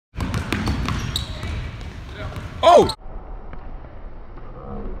Oh!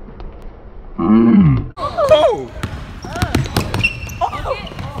 Oh!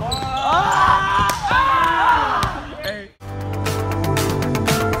 Hey.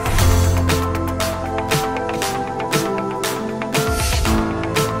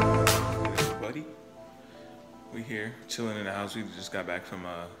 Buddy, we here chilling in the house. We just got back from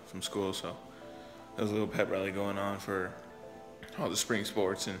school, so there was a little pep rally going on for all the spring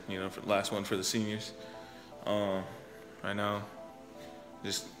sports, and you know, for the last one for the seniors. Right now,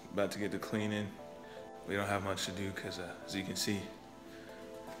 just about to get to cleaning. We don't have much to do because, as you can see,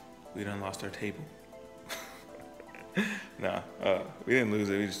 we done lost our table. Nah, we didn't lose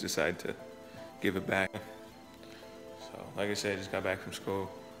it. We just decided to give it back. So, like I said, just got back from school.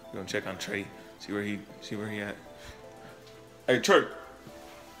 We're gonna check on Trey, see where he at. Hey, Trey.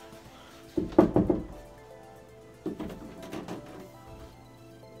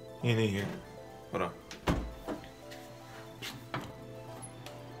 He ain't in here. Hold on.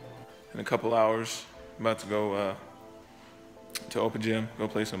 In a couple hours, I'm about to go to open gym, go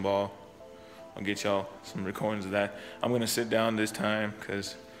play some ball. I'll get y'all some recordings of that. I'm gonna sit down this time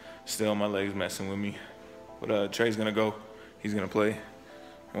because still my leg's messing with me. But Trey's gonna go. He's gonna play.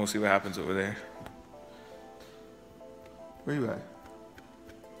 And we'll see what happens over there. Where you at?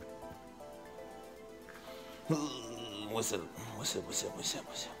 What's up?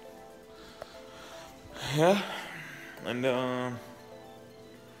 Yeah, and yeah,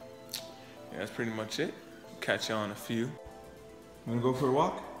 that's pretty much it. Catch y'all in a few. Wanna go for a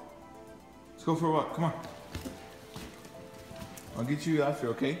walk? Let's go for a walk, come on. I'll get you after,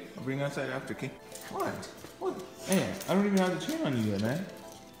 okay? I'll bring you outside after, okay? What? What? Hey, I don't even have the chain on you yet, man.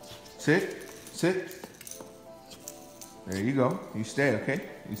 Sit. There you go. You stay, okay?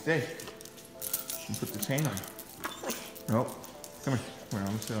 You stay. You put the chain on. Nope. Come here. I'm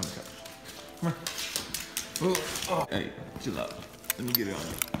gonna sit on the couch. Come here. Oh. Hey, chill out. Let me get it on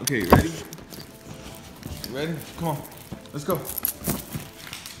you. Okay, you ready? You ready? Come on. Let's go.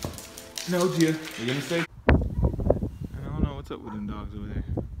 No, Gia. You're gonna stay? I don't know what's up with them dogs over there.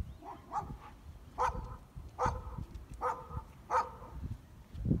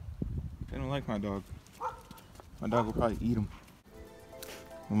 They don't like my dog. My dog will probably eat them.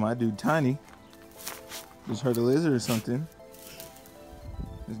 Well, my dude Tiny just heard a lizard or something.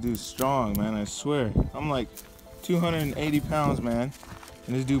 This dude's strong, man, I swear. I'm like 280 pounds, man,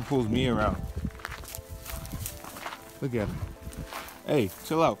 and this dude pulls me around. Look at him. Hey,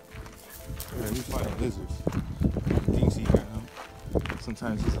 chill out. Yeah, we fighting lizards. He thinks he hurt him.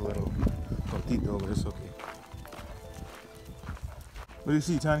 Sometimes he's a little cortito, but it's okay. What do you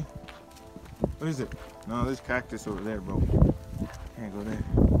see, Tiny? What is it? No, there's cactus over there, bro. Can't go there.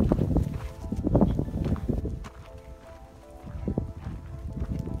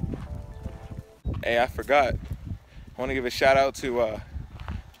 Hey, I forgot. I want to give a shout out to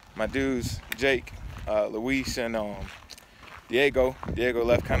my dudes, Jake, Luis, and Diego. Diego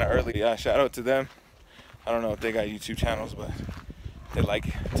left kind of early. Shout out to them. I don't know if they got YouTube channels, but they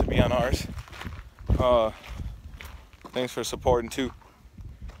like to be on ours. Thanks for supporting too.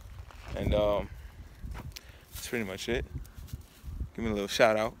 And that's pretty much it. Give me a little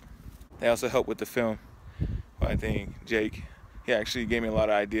shout out. They also help with the film. Well, I think Jake, he actually gave me a lot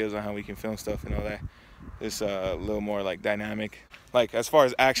of ideas on how we can film stuff and all that. It's a little more like dynamic, like as far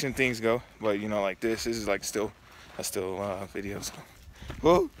as action things go. But you know, like this is like still video. So,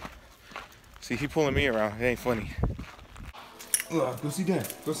 whoa! See, he pulling me around. It ain't funny. Look, go see Dad.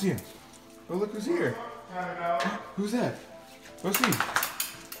 Go see him. Oh, look who's here. Who's that? Go see.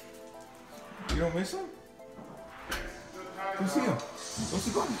 You don't miss him? Go see him. Go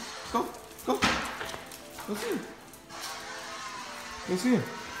see him. Go. Go see him. Go see him.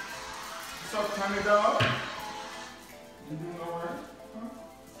 What's up, tiny dog? You doing alright? Huh?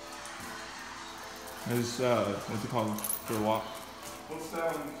 I just, what's it called? For a walk. What's that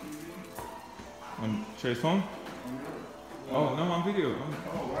on the TV? On Trey's phone? Oh, no, on video.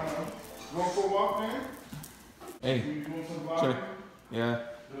 Oh, wow. You going for a walk, man? Hey. You doing some vlogging? Trey. Yeah.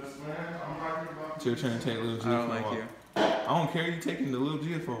 Yes, man. I'm rocking about it's your turn to take little Gia for a walk. I don't like you. I don't care, you taking the little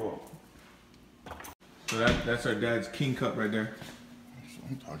Gia for a walk. So that's our dad's king cup right there. That's what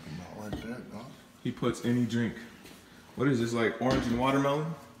I'm talking about like that, dog. He puts any drink. What is this, like orange and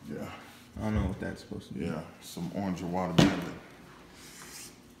watermelon? Yeah. I don't know what that's supposed to be. Yeah, some orange and watermelon.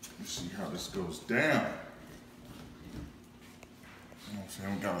 Let's see how this goes down. You know what I'm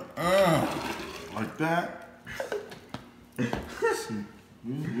saying? We got it, like that. Let's see.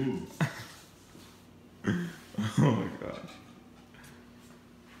 Oh my gosh.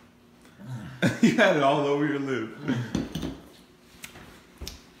 You had it all over your lip.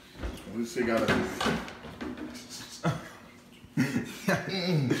 At least they got it.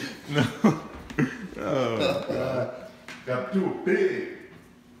 No. Oh, God. Got too big.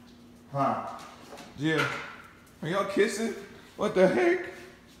 Huh? Yeah. Are y'all kissing? What the heck?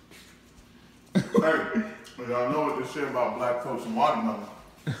 Hey, y'all know what they say about black folks and watermelon.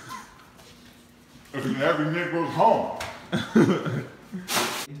 It's in every Negro's home.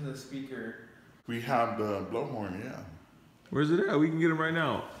 Into the speaker. We have the blowhorn, yeah. Where's it at? We can get him right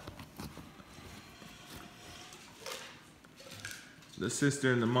now. The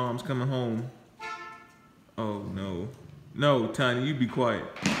sister and the mom's coming home. Oh no. No, Tiny, you be quiet.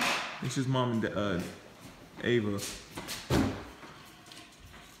 It's just mom and Ava.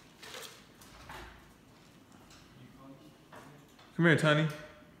 Come here, Tiny.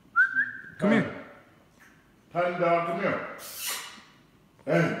 Come here. Tiny dog, come here.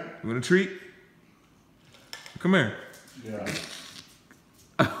 Hey. You want a treat? Come here. Yeah.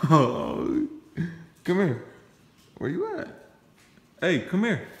 Oh, come here. Where you at? Hey, come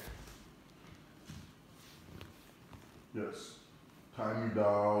here. Yes. Tiny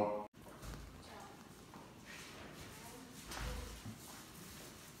dog.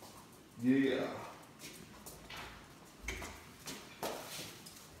 Yeah.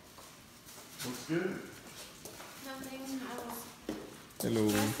 What's good? Nothing. I was Hello.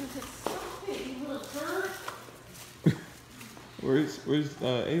 asking to stop it, you little turd. Where's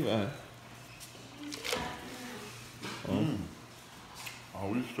Ava at? Oh,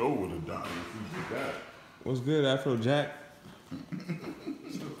 we sure would have done it if we did that. What's good, Afro Jack?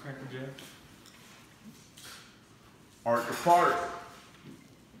 Still Cracker Jack. Art the part.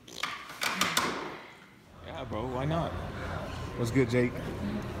 Yeah, bro. Why not? What's good, Jake?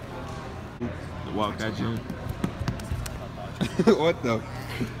 The Wildcat Gym. What the?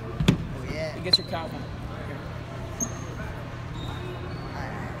 You get your cowboy.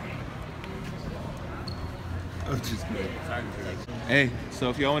 I'm just kidding. Hey, so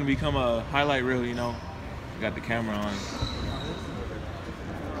if y'all want to become a highlight reel, you know, got the camera on.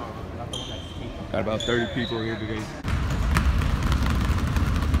 Got about 30 people here today.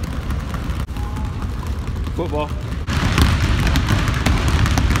 Football.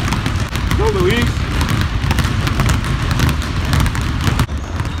 Go, Louise.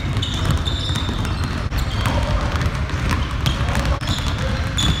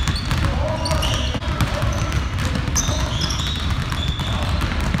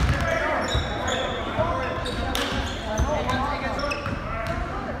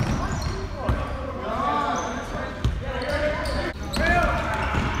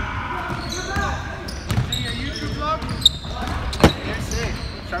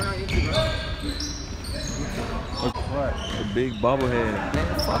 What? A big bobblehead.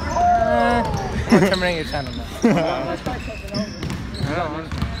 I'm gonna terminate your channel now.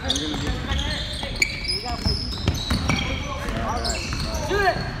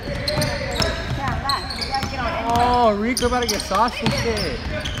 Oh, Rico about to get sauce and shit.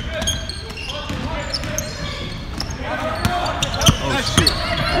 Oh shit.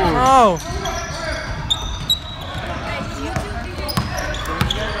 Oh.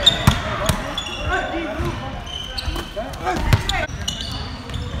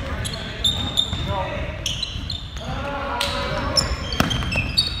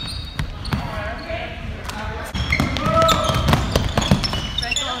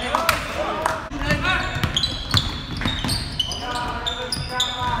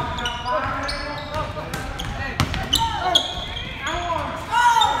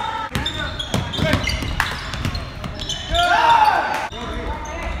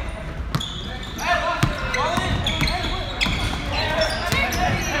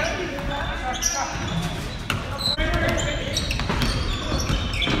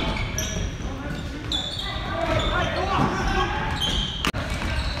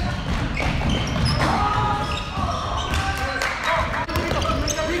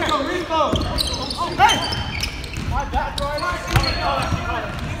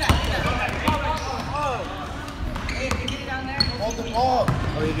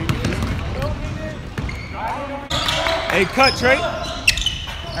 Hey, cut, Trey.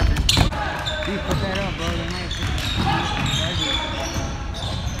 Dude, put that up, bro. You might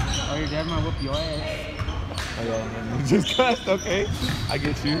oh, your dad might whoop your ass. Oh, yeah, just cussed, okay. I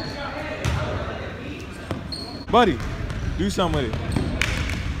get you. Buddy, do something with it.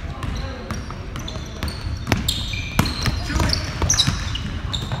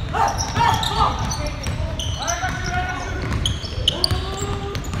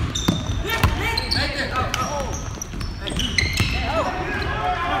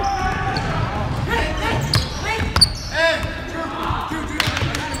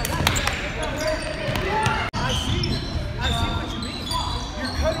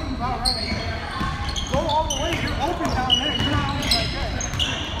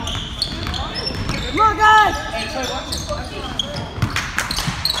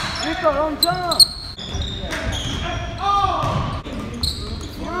 Rico, don't jump.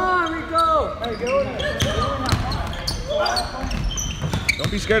 Come on, Rico. Hey, get over there. Don't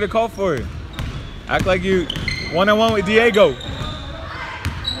be scared to call for it. Act like you one-on-one with Diego.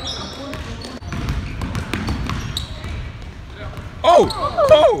 Oh!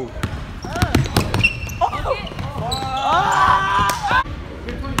 Oh!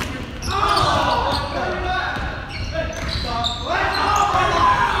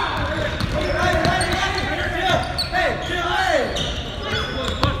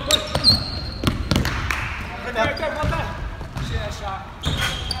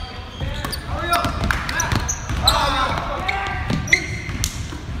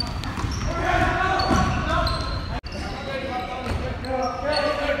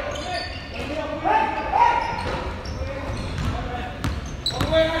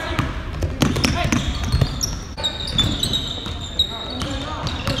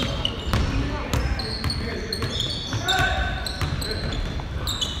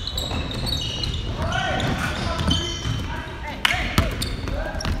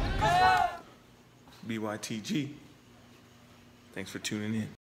 BYTG. Thanks for tuning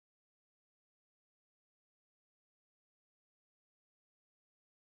in.